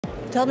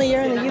Tell me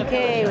you're in the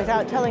UK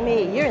without telling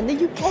me you're in the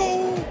UK.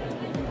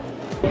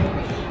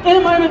 In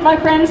a moment, my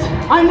friends,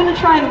 I'm going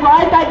to try and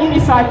ride that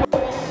unicycle.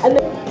 And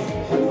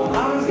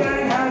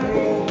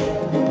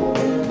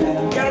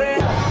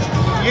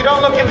you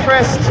don't look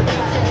impressed.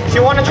 Do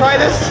you want to try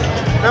this?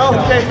 No?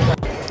 Okay.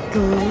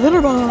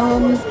 Glitter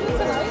bombs.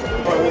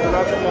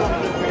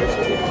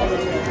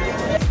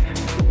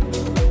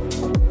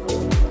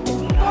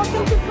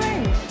 Welcome to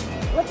Fringe.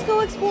 Let's go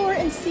explore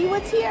and see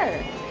what's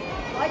here.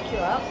 I like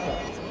your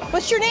outfit.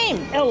 What's your name?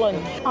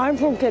 Ellen. I'm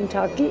from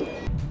Kentucky.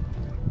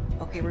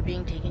 Okay, we're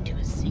being taken to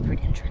a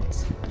secret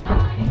entrance.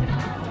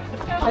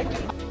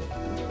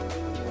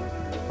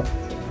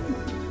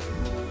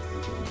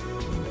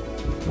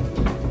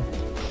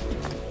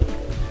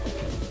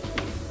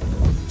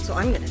 So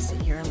I'm gonna sit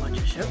here and watch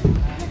a show.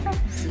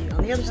 See you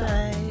on the other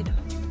side.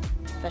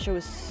 That show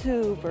was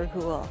super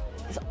cool.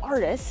 This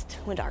artist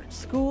went to art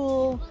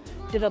school,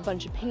 did a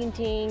bunch of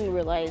painting,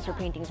 realized her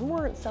paintings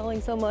weren't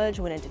selling so much,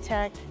 went into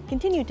tech,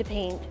 continued to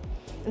paint.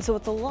 And so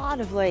it's a lot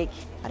of like,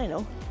 I don't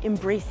know,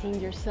 embracing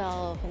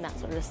yourself and that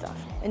sort of stuff.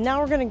 And now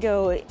we're gonna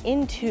go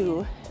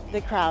into the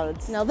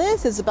crowds. Now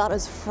this is about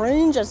as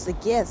fringe as it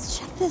gets.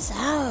 Check this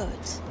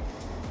out.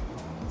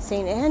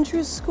 St.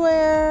 Andrew's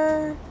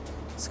Square,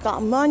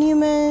 Scott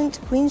Monument,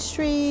 Queen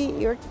Street,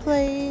 York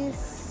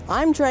Place.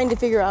 I'm trying to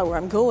figure out where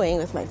I'm going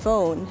with my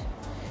phone,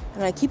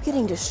 and I keep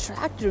getting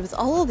distracted with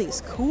all of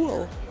these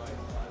cool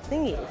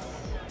thingies.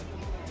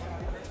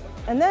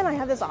 And then I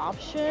have this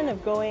option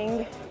of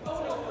going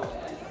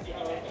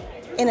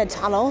in a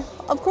tunnel.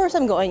 Of course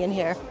I'm going in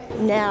here.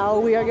 Now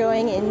we are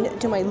going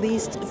into my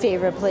least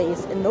favorite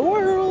place in the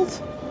world,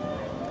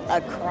 a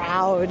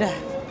crowd.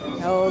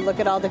 Oh, look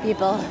at all the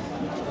people.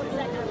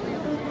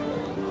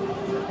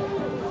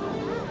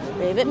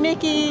 Wave at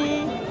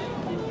Mickey.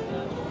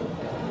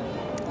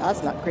 Oh,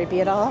 that's not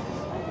creepy at all.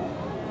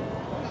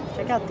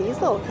 Check out these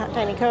little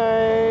tiny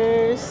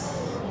cars.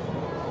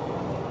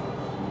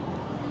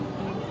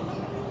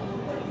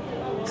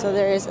 So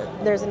there's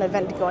an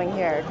event going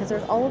here because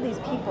there's all of these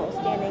people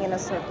standing in a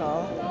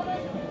circle.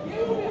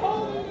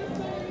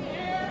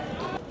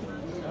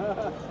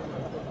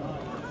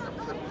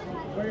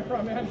 Where are you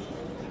from, man?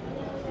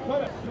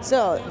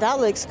 So that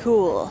looks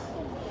cool.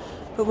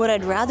 But what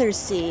I'd rather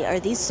see are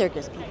these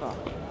circus people.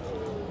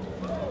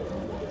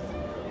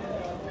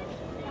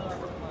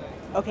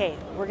 Okay,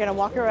 we're gonna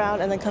walk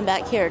around and then come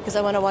back here because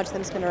I want to watch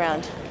them spin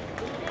around.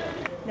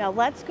 Now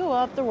let's go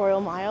up the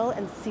Royal Mile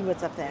and see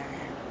what's up there.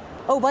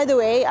 Oh, by the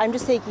way, I'm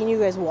just taking you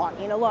guys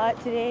walking a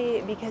lot today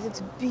because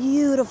it's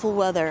beautiful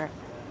weather.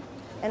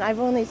 And I've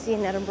only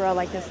seen Edinburgh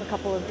like this a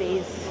couple of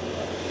days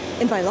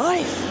in my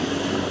life.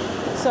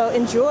 So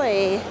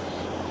enjoy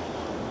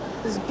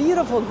this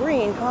beautiful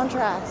green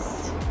contrast.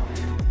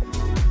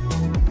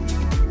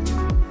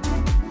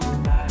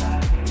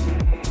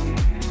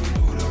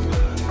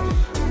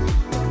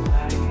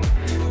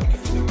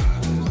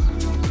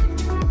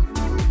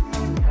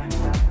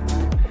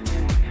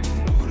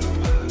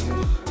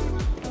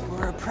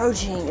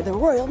 Approaching the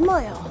Royal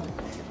Mile.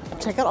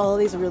 Check out all of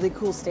these really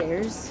cool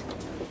stairs.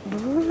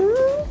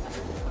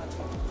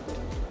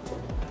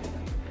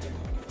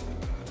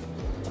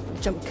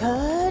 Jump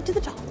cut to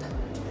the top.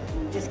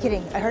 Just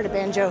kidding, I heard a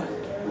banjo.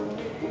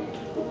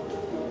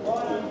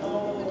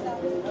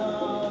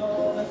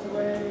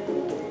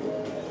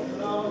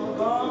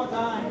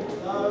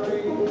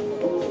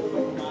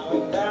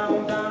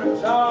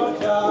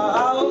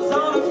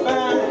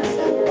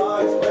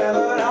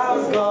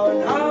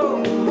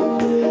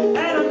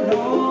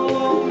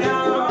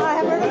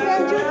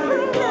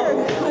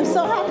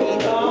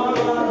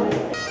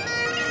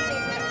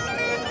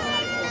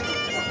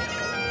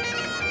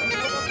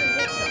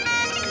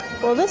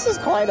 Well, this is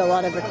quite a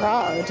lot of a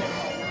crowd.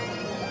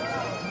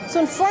 So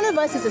in front of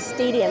us is a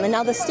stadium, and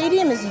now the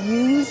stadium is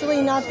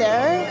usually not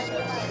there,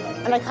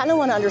 and I kind of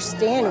want to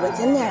understand what's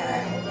in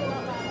there.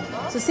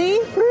 So see?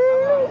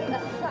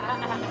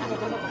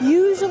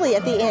 Usually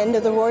at the end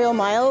of the Royal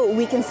Mile,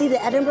 we can see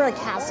the Edinburgh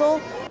Castle.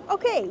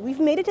 Okay, we've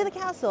made it to the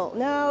castle.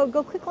 Now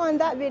go click on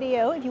that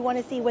video if you want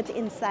to see what's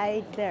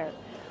inside there.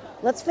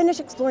 Let's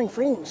finish exploring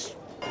Fringe,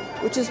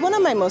 which is one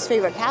of my most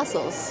favorite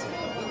castles.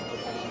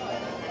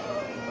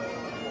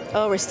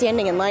 Oh, we're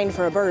standing in line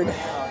for a bird.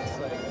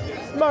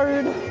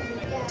 Bird.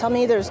 Tell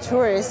me there's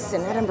tourists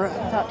in Edinburgh.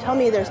 Tell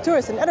me there's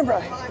tourists in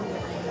Edinburgh.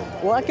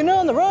 Walking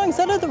on the wrong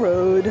side of the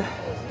road.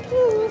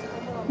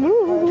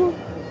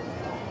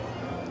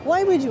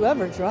 Why would you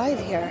ever drive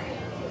here?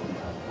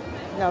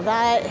 Now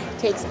that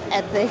takes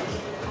epic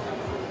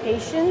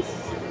patience.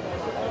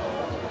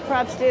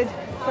 Props, dude.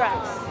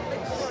 Props.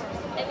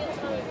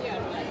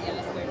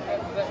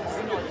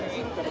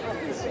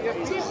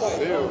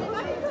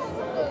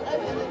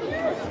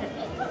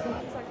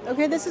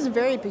 Okay, this is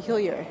very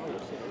peculiar.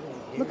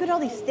 Look at all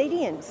these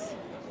stadiums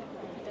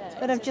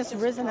that have just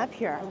risen up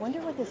here. I wonder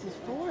what this is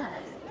for.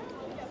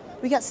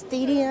 We got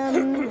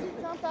stadium,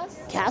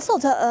 castle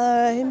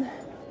time,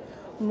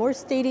 more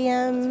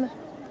stadium,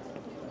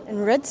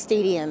 and red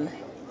stadium.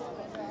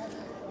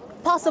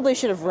 Possibly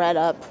should have read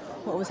up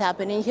what was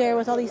happening here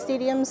with all these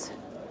stadiums.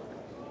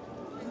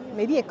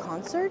 Maybe a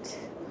concert?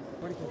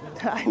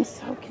 I'm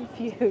so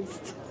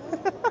confused.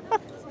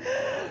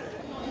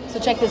 So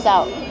check this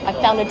out. I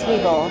found a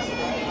table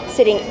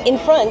sitting in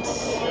front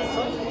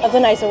of the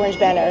nice orange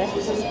banner,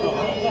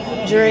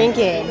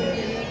 drinking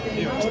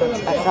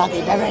a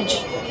frothy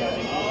beverage.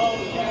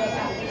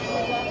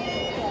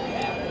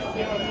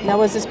 Now,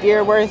 was this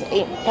beer worth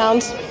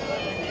 £8?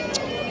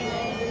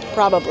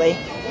 Probably.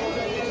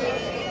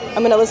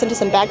 I'm gonna listen to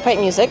some bagpipe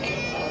music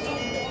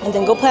and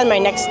then go plan my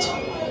next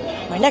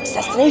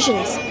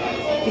destinations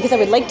because I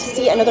would like to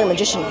see another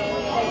magician.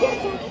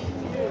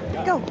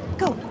 Go,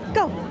 go,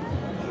 go.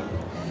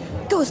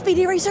 Go,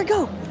 Speedy Racer,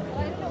 go.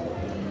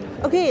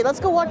 Okay, let's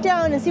go walk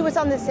down and see what's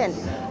on this end.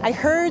 I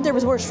heard there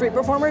was more street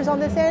performers on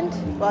this end.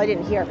 Well, I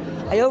didn't hear.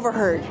 I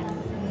overheard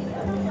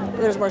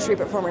there's more street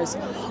performers.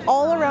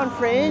 All around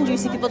Fringe, you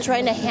see people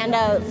trying to hand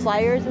out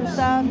flyers and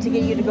stuff to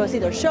get you to go see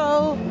their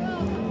show.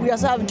 We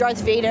also have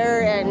Darth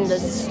Vader and the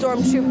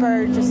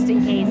Stormtrooper, just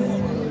in case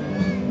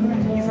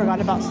you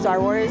forgot about Star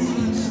Wars.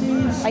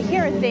 I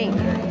hear a thing.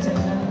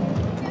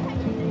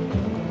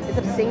 Is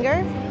it a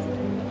singer?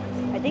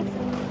 I think so.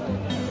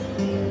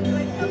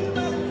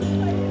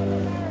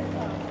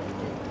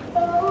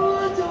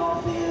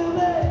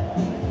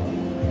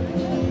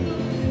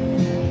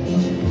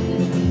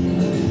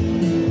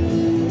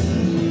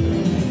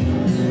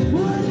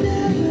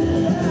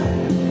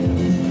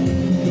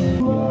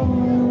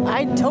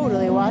 I'd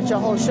totally watch a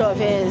whole show of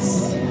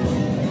his.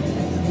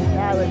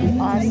 That would be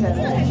awesome.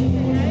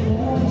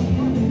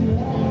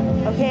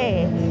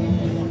 Okay.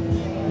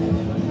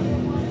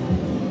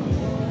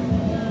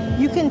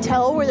 You can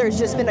tell where there's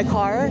just been a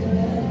car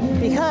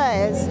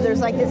because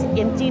there's like this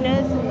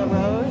emptiness in the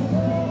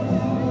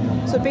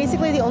road. So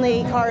basically the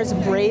only cars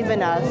brave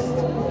enough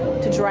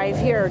to drive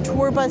here are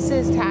tour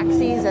buses,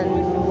 taxis, and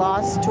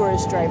lost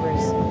tourist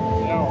drivers.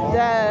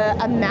 The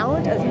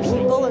amount of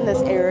people in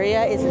this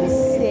area is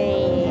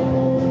insane.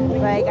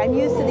 Like, I'm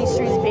used to these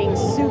streets being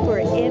super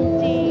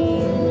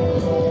empty.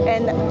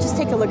 And just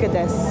take a look at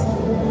this.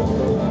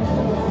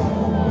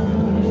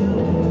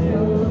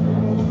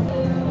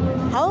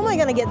 How am I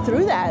gonna get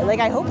through that? Like,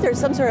 I hope there's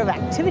some sort of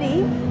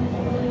activity.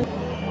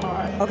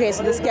 Okay,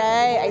 so this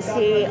guy I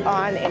see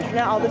on the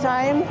internet all the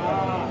time.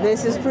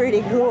 This is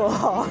pretty cool.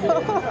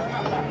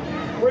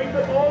 Bring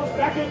the balls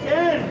back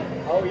again.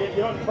 Oh, yeah,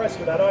 you're not impressed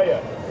with that, are you?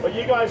 But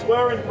you guys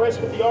were impressed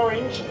with the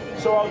orange,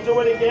 so I'll do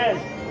it again.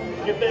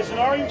 If there's an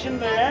orange in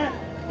there,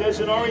 there's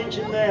an orange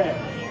in there.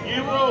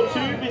 You were all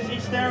too busy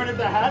staring at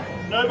the hat.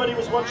 Nobody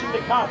was watching the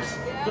cups,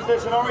 because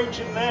there's an orange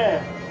in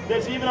there.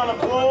 There's even an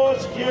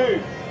applause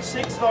cue.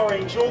 6th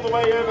orange all the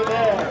way over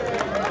there.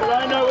 But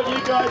I know what you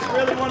guys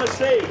really want to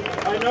see.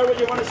 I know what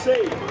you want to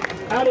see.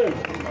 Adam,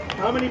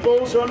 how many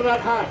balls are under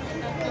that hat?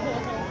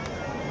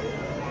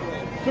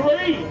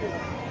 3.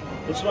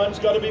 This one's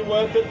got to be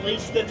worth at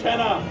least a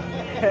tenner.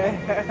 And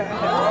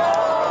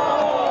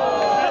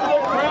the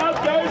crowd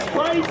goes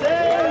crazy!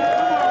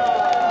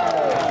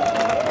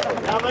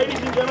 Now, ladies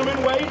and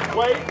gentlemen, wait.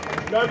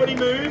 Nobody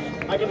move.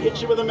 I can hit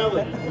you with a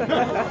melody.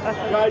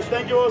 Guys,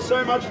 thank you all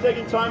so much for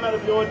taking time out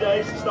of your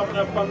days to stop and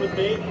have fun with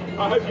me.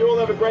 I hope you all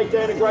have a great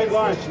day and a great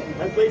life.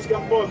 And please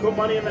come forward, put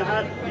money in the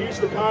hat, use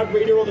the card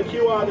reader or the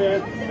QR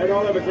there, and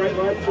I'll have a great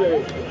life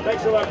too.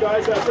 Thanks a lot,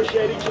 guys. I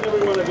appreciate each and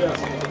every one of you.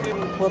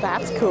 Well,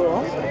 that's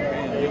cool.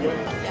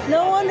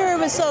 No wonder it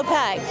was so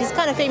packed. He's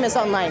kind of famous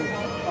online.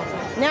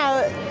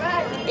 Now,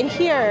 in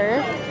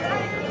here,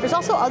 there's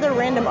also other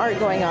random art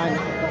going on.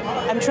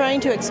 I'm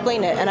trying to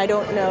explain it, and I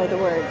don't know the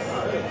words.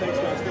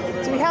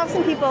 So we have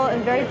some people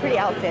in very pretty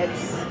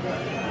outfits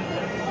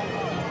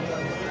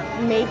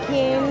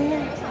making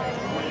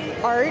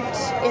art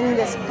in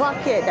this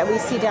bucket that we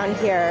see down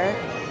here.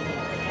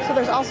 So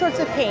there's all sorts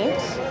of paint,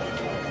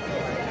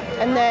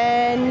 and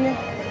then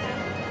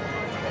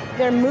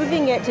they're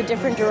moving it to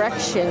different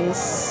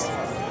directions.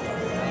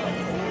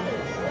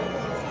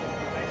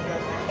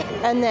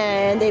 And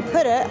then they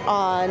put it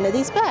on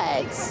these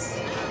bags.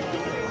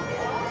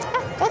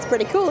 That's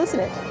pretty cool, isn't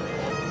it?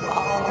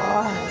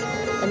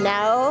 Oh. And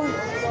now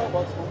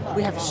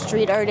we have a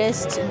street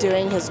artist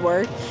doing his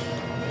work.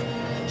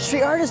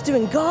 Street artist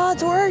doing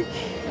God's work.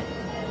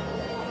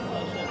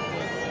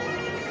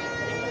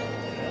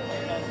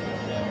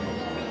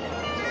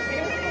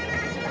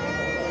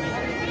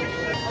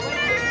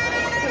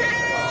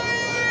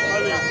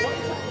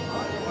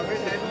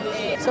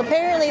 So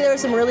apparently there are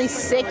some really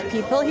sick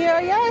people here,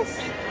 I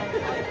guess,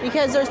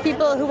 because there's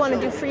people who want to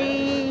do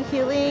free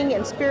healing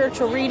and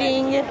spiritual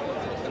reading.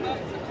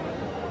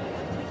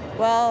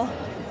 Well,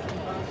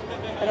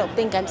 I don't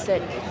think I'm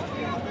sick.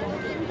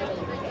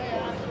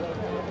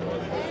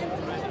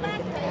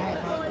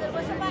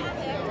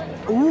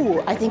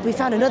 Ooh, I think we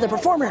found another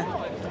performer.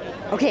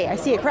 Okay, I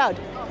see a crowd.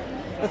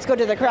 Let's go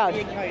to the crowd.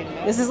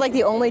 This is like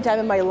the only time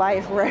in my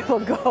life where I will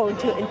go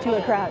into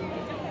a crowd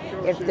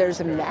if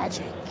there's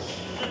magic.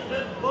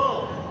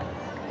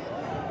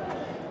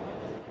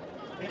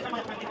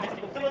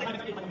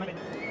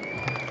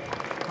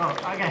 Oh,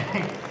 okay.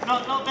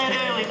 Not that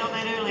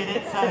early.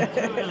 That's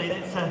too early.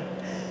 That's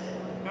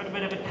got a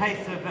bit of a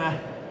case of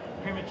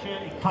premature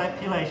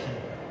ejaculation.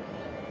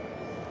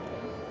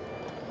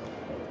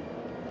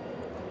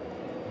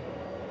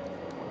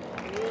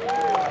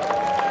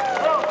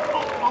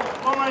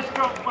 Almost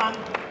dropped one.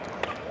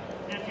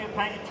 If you're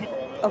paying attention.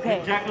 Okay.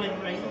 The juggling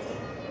rings.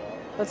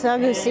 Let's now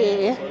go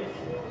see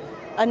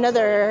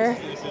another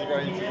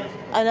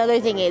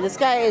thingy. This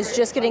guy is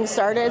just getting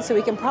started, so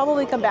we can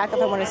probably come back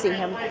if I want to see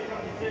him.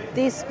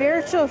 These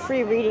spiritual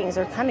free readings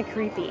are kind of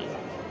creepy.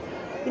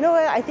 You know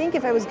what? I think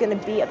if I was going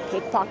to be a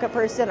pickpocket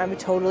person, I would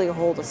totally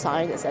hold a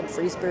sign that said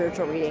free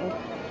spiritual reading,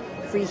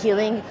 free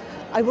healing.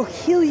 I will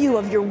heal you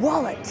of your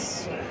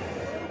wallet.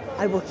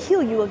 I will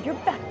heal you of your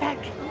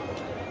backpack.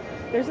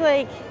 There's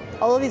like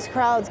all of these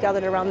crowds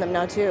gathered around them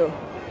now too.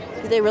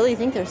 Do they really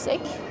think they're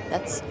sick?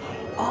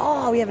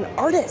 Oh, we have an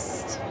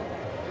artist.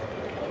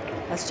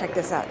 Let's check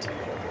this out.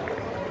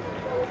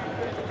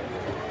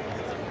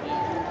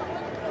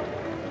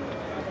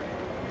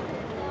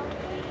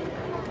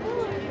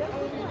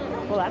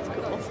 Well, that's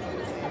cool.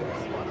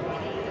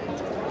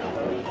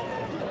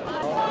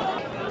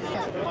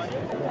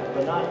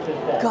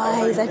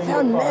 Guys, I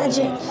found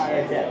magic.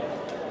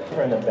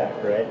 Turn them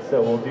back, right?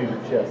 So we'll do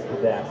just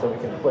that. So we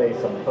can play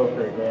some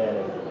poker again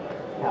and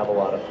have a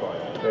lot of fun.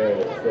 There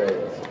it is, there it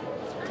is.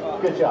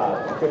 Good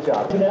job, good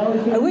job.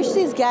 I wish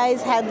these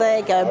guys had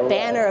like a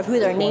banner of who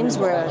their names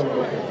were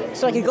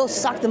so I could go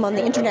stalk them on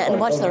the internet and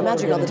watch their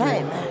magic all the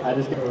time.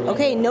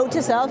 Okay, note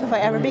to self, if I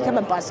ever become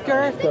a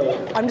busker,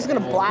 I'm just gonna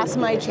blast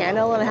my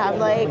channel and have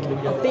like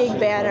a big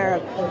banner.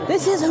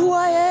 This is who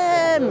I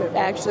am!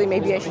 Actually,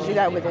 maybe I should do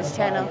that with this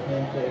channel.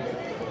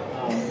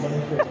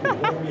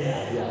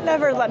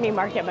 Never let me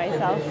market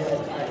myself.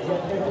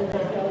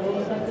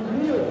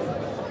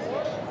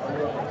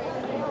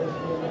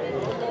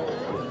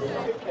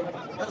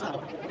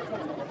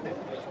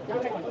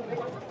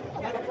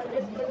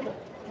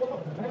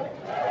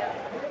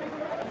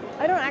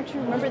 I don't actually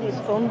remember these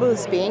phone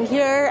booths being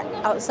here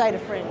outside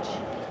of Fringe,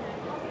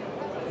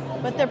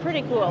 but they're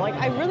pretty cool. Like,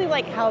 I really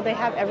like how they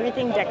have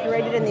everything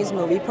decorated in these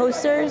movie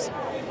posters.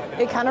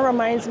 It kind of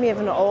reminds me of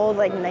an old,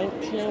 like,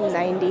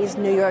 1990s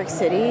New York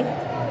City.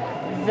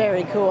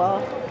 Very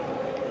cool.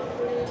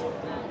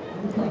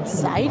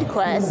 Side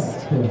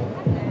quest.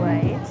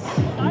 Right.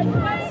 Side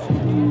quest.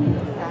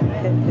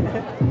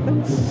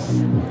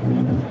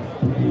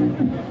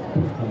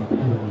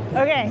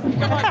 Okay.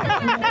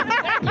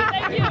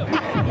 Thank you.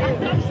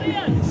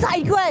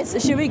 Side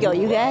quest. Should we go,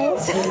 you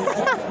guys?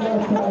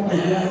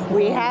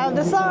 We have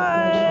the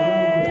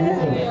sign.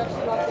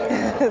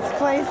 This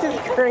place is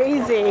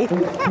crazy.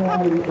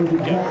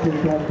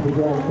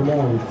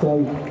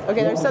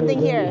 Okay, there's something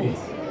here.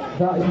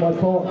 That is my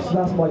box,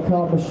 that's my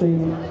card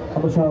machine.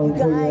 I'm just trying to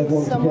bring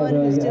everyone someone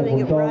together, who's doing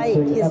it right.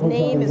 dancing. His Everyone's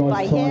name is having a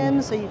by nice time.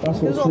 him, so you can That's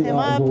what Google street him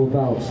art is up. all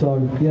about. So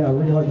yeah, I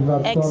really hope you've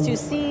had fun.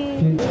 X2C.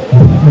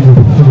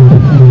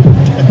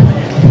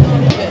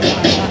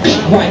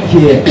 Right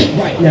here,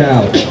 right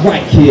now,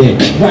 right here,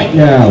 right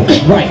now,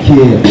 right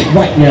here,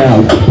 right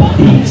now.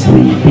 Eat,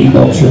 sleep, eat,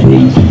 ultra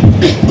eat.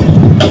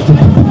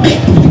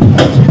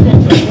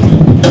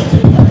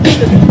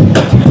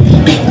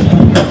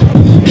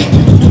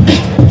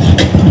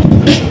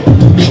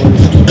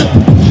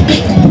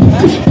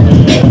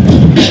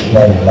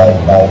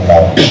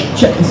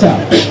 Check this out.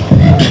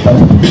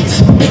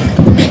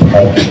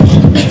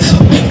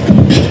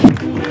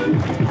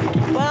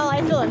 Well,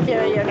 I feel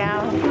inferior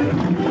now.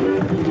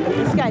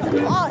 This guy's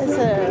awesome.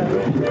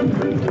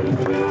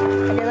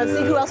 Okay, let's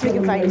see who else we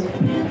can find.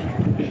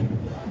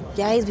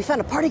 Guys, we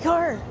found a party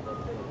car.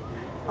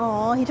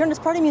 Aw, he turned his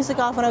party music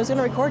off when I was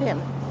gonna record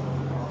him.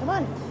 Come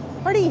on,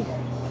 party.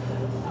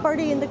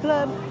 Party in the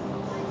club.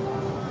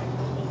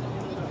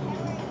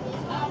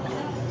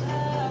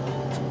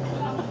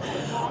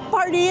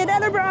 Party in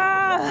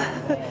Edinburgh!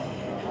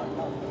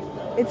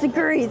 It's a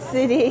great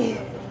city.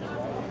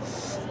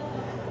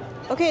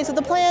 Okay, so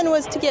the plan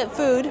was to get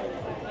food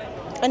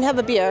and have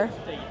a beer.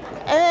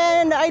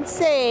 And I'd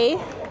say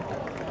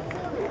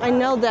I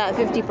nailed that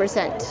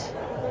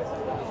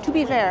 50%. To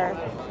be fair,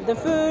 the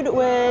food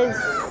was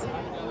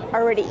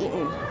already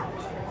eaten.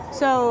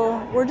 So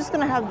we're just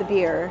gonna have the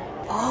beer.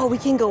 Oh, we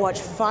can go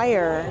watch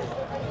fire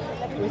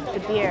with the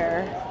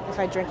beer if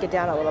I drink it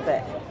down a little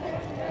bit.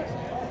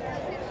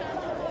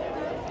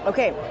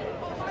 Okay,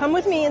 come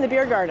with me in the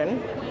beer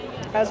garden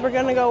as we're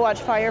gonna go watch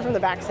fire from the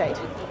backside.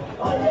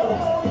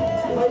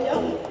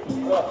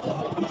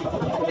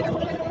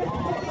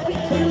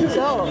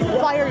 So,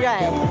 fire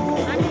guy.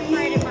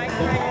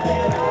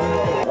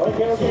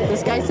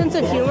 This guy's sense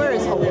of humor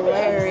is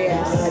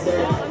hilarious.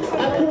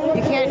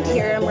 You can't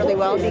hear him really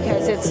well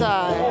because it's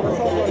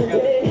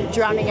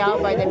drowning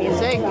out by the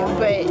music,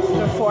 but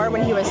before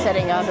when he was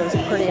setting up, it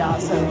was pretty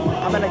awesome.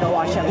 I'm gonna go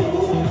watch him.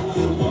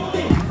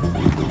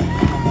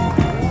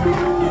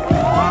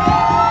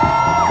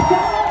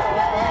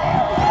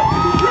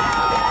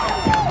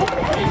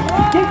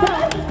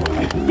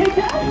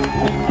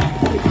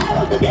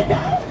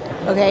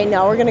 Okay,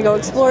 now we're gonna go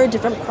explore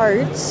different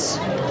parts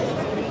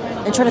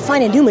and try to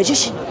find a new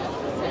magician.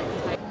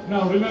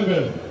 Now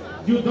remember,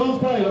 you don't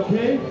style,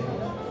 okay?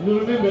 You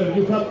remember,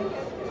 you have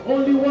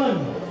Only one.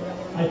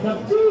 I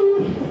have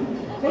two.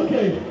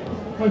 Okay,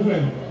 my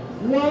friend.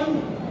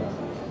 1,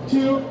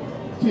 2,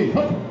 3.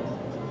 Hop.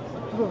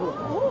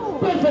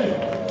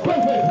 Perfect.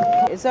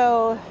 Perfect.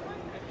 So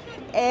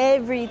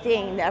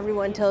everything that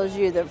everyone tells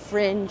you the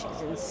Fringe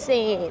is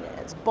insane,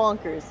 it's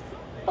bonkers,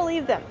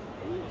 believe them.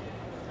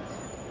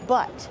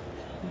 But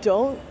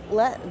don't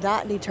let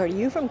that deter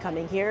you from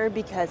coming here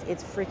because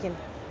it's freaking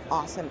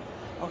awesome.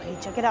 Oh, hey,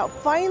 check it out.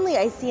 Finally,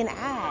 I see an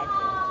ad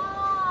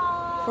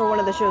for one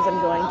of the shows I'm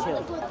going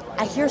to.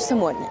 I hear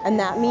someone, and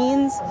that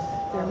means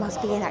there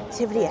must be an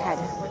activity ahead.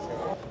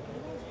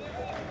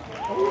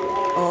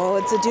 Oh,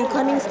 it's a dude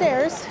climbing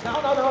stairs.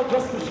 No,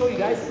 just to show you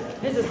guys.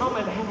 This is how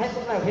my head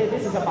looks like. Okay,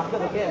 this is a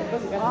bucket, okay?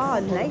 Oh,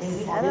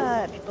 nice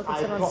setup. People can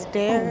sit on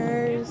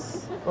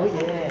stairs. Oh,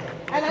 yeah.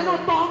 And I know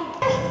Tom.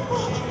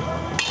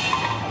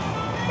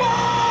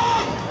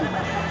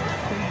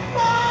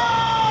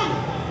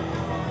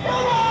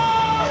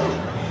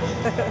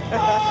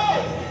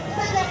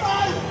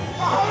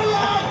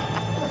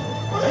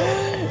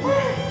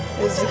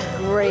 This is a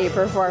great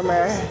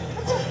performer.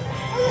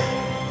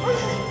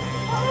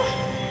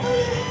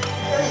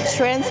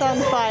 Trance on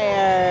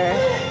fire.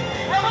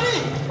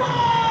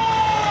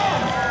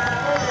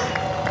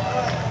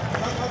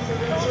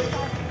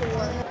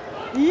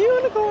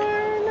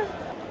 Unicorn.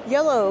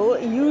 Yellow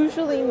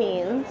usually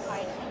means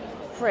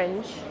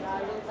Fringe.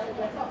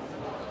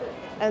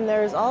 And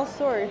there's all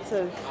sorts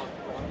of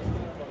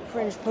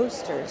Fringe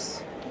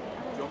posters.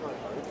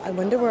 I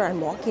wonder where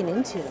I'm walking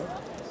into.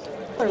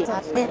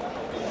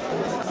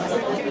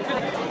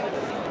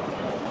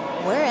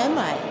 Where am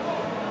I?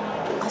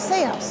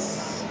 Aseos.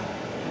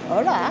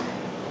 Hola.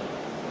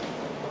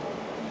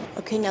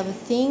 Okay, now the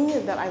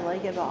thing that I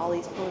like about all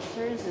these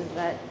posters is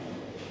that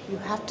you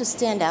have to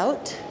stand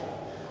out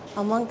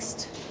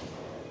amongst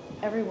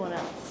everyone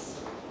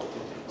else.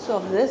 So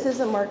if this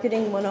isn't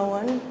marketing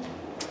 101,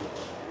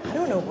 I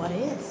don't know what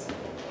is.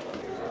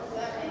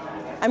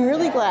 I'm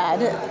really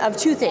glad of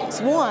two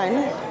things.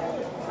 One,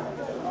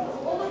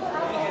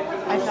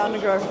 I found a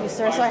grocery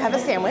store, so I have a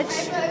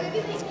sandwich.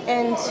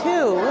 And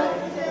two,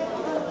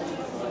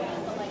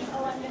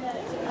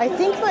 I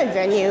think my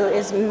venue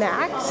is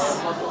max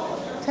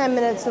 10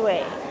 minutes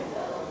away.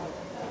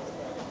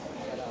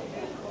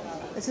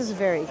 This is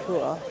very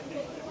cool.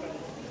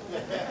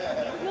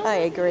 I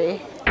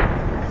agree.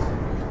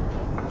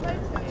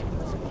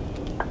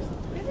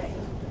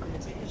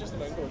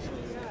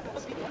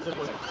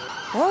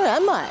 Where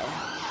am I?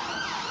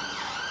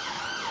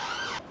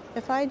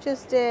 If I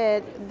just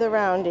did the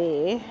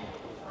roundy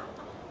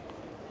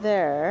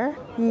there,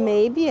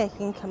 maybe I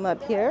can come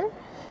up here.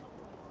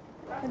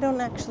 I don't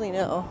actually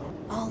know.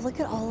 Oh, look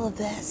at all of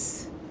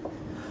this.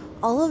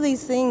 All of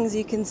these things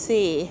you can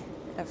see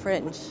at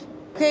Fringe.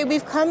 Okay,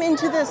 we've come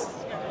into this,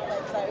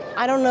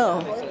 I don't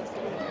know.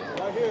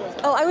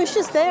 Oh, I was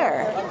just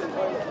there.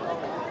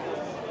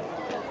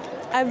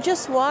 I've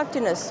just walked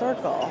in a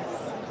circle.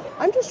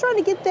 I'm just trying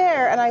to get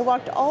there, and I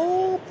walked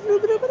all,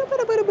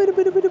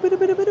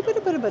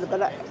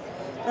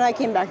 and I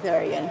came back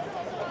there again.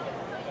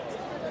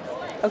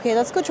 Okay,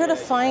 let's go try to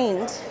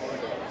find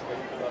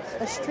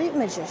a street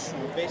magician.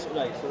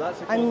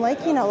 I'm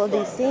liking all of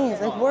these things.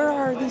 Like, where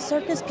are these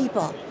circus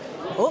people?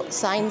 Oh,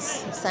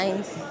 signs.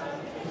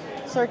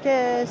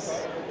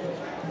 Circus.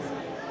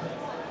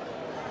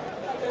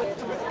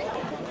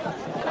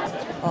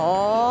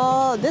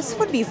 Oh, this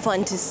would be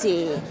fun to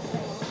see.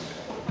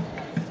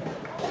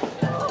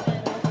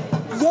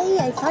 Yay,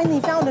 I finally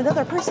found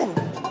another person.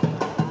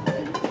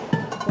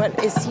 What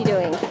is he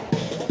doing?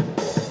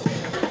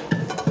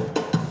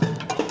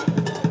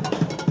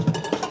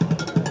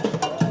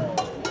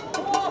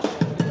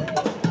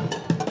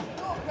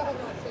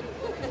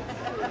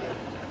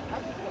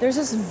 There's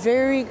this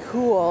very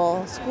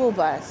cool school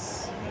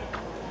bus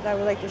that I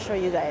would like to show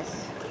you guys.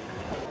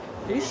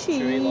 Is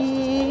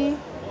she?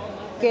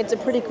 Okay, it's a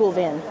pretty cool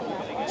van.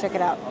 Check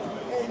it out.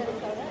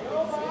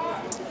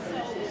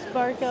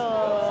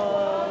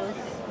 Sparkles.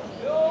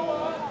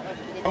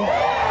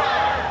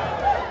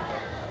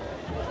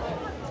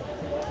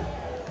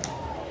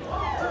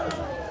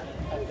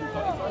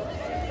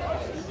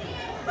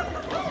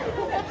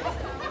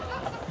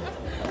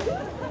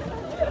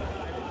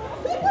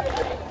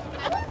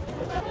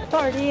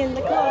 Party in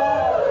the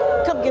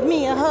club. Come give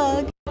me a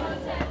hug.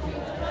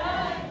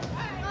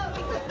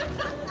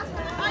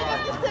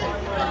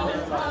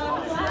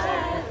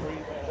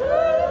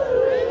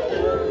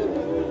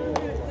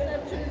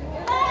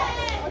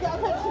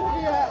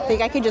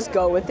 Think I could just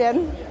go with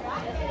them?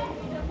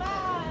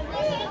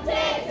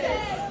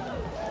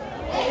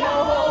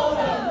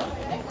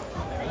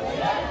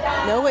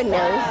 No one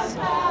knows.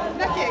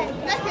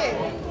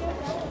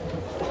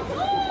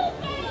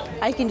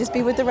 I can just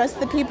be with the rest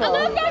of the people.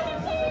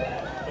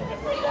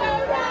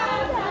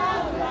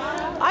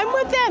 I'm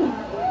with them.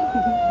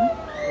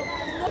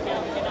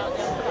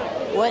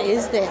 What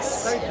is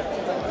this?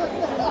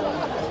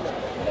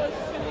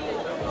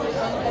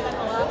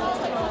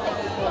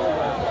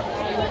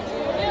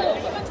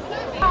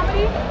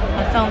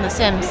 I found The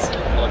Sims.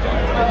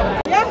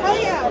 Yeah, hell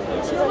yeah.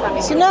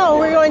 So now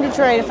we're going to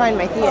try to find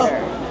my theater.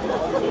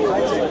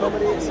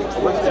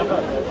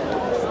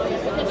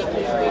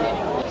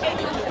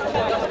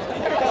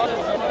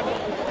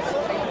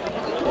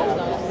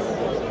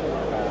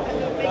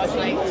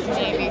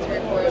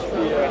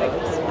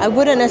 I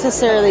wouldn't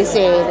necessarily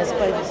say this,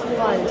 but it's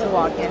fun to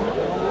walk in.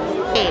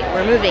 Hey,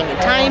 we're moving.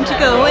 Time to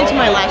go into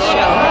my last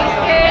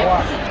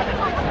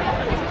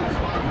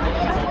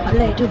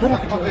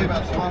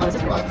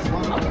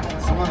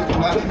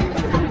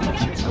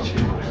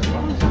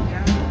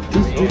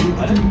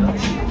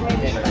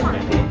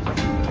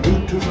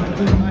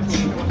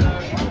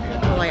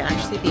Will I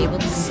actually be able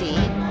to see?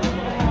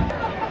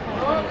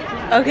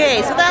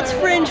 Okay, so that's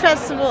Fringe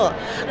Festival.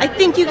 I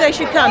think you guys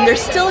should come. There's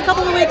still a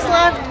couple of weeks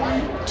left.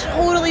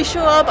 Totally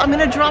show up. I'm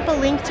gonna drop a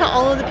link to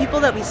all of the people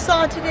that we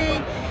saw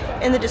today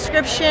in the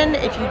description.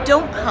 If you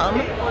don't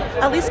come,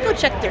 at least go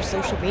check their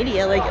social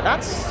media. Like,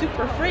 that's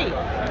super free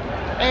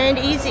and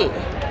easy.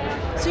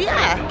 So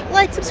yeah,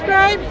 like,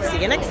 subscribe.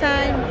 See you next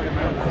time.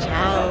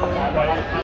 Ciao.